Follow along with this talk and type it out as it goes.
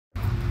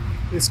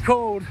It's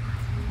cold.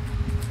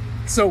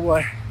 So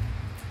what?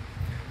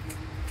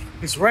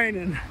 It's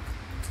raining.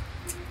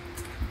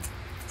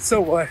 So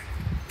what?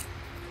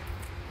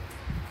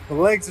 The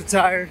legs are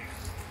tired.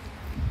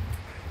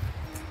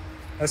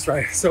 That's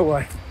right. So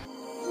what?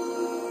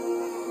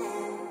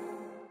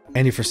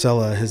 Andy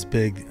Frisella, his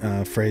big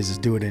phrase is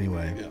 "do it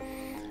anyway." Yeah.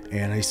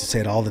 And I used to say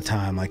it all the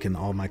time, like in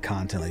all my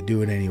content, like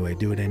do it anyway,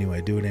 do it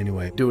anyway, do it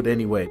anyway. Do it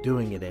anyway,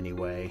 doing it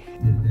anyway.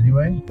 Did it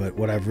anyway. But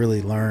what I've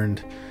really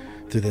learned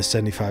through this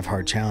 75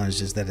 hard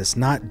challenge is that it's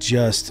not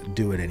just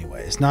do it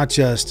anyway. It's not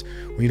just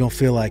when you don't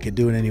feel like it,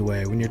 do it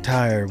anyway. When you're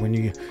tired, when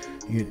you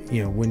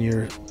know, when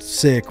you're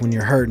sick, when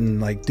you're hurting,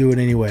 like do it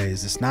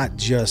anyways. It's not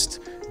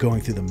just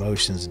going through the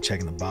motions and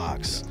checking the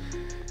box.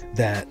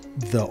 That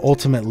the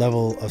ultimate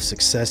level of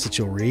success that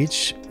you'll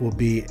reach will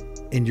be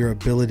in your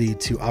ability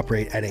to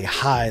operate at a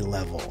high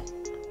level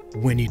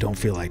when you don't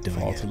feel like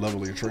doing it. To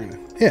level of your training.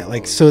 Yeah,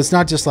 like, so it's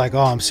not just like, oh,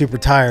 I'm super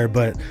tired,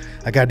 but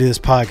I got to do this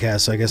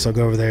podcast, so I guess I'll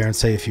go over there and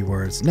say a few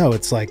words. No,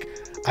 it's like,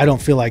 I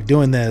don't feel like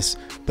doing this,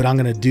 but I'm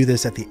going to do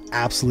this at the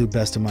absolute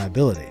best of my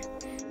ability.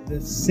 The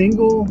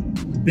single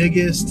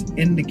biggest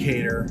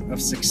indicator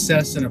of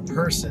success in a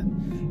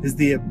person is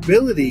the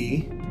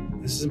ability,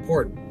 this is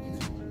important,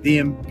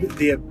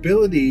 the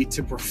ability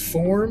to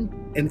perform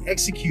and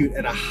execute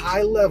at a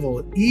high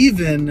level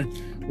even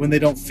when they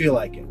don't feel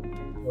like it.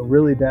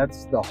 Really,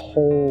 that's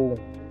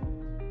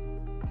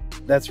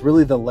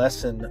really the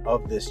lesson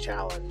of this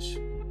challenge,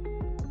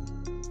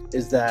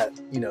 is that,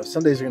 you know,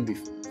 some days are going to be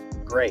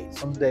great.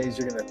 Some days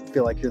you're going to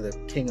feel like you're the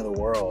king of the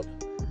world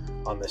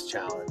on this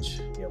challenge,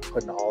 you know,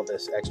 putting all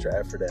this extra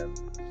effort in.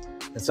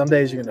 And some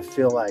days you're going to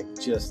feel like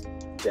just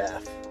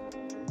death.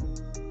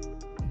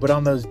 But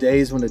on those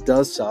days when it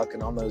does suck,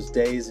 and on those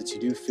days that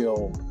you do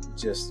feel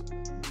just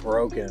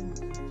broken,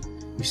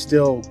 you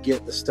still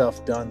get the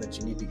stuff done that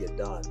you need to get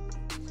done.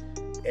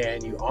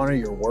 And you honor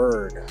your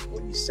word.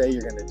 When you say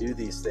you're going to do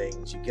these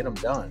things, you get them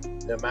done.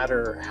 No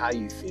matter how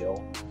you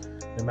feel,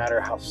 no matter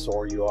how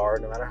sore you are,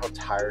 no matter how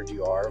tired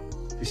you are.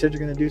 If you said you're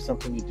going to do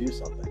something, you do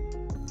something.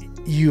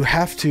 You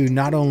have to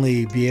not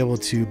only be able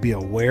to be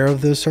aware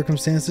of those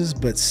circumstances,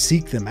 but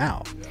seek them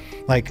out.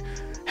 Like,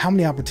 how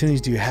many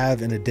opportunities do you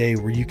have in a day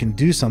where you can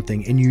do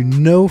something and you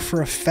know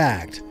for a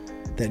fact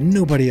that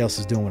nobody else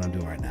is doing what I'm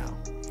doing right now?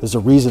 There's a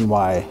reason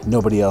why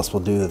nobody else will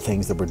do the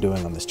things that we're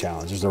doing on this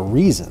challenge. There's a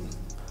reason.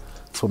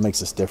 That's what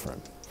makes us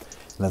different.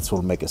 And that's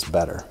what will make us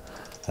better.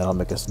 That'll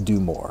make us do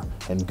more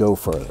and go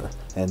further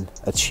and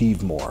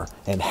achieve more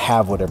and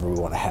have whatever we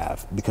want to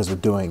have, because we're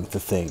doing the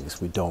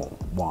things we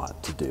don't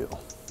want to do.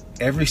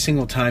 Every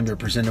single time you're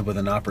presented with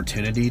an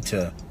opportunity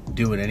to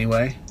do it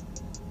anyway,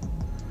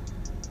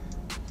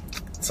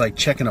 it's like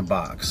checking a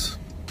box.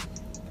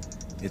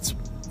 It's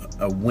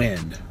a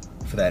win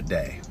for that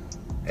day.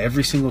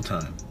 Every single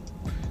time.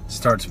 It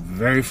starts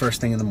very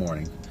first thing in the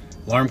morning.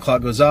 Alarm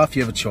clock goes off,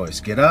 you have a choice.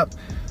 Get up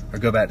or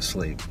go back to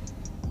sleep.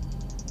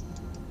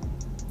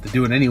 The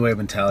do it anyway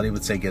mentality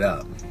would say get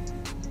up.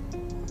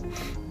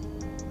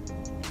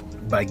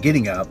 By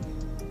getting up,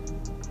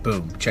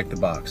 boom, check the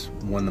box,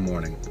 1 in the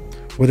morning.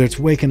 Whether it's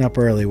waking up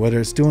early, whether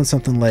it's doing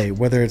something late,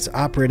 whether it's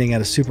operating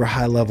at a super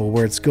high level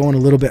where it's going a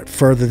little bit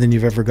further than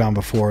you've ever gone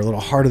before, a little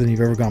harder than you've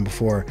ever gone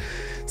before.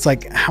 It's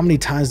like, how many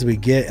times do we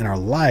get in our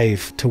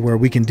life to where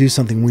we can do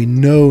something we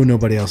know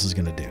nobody else is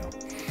going to do?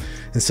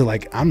 And so,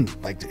 like, I'm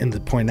like in the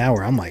point now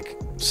where I'm like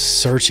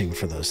searching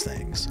for those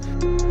things.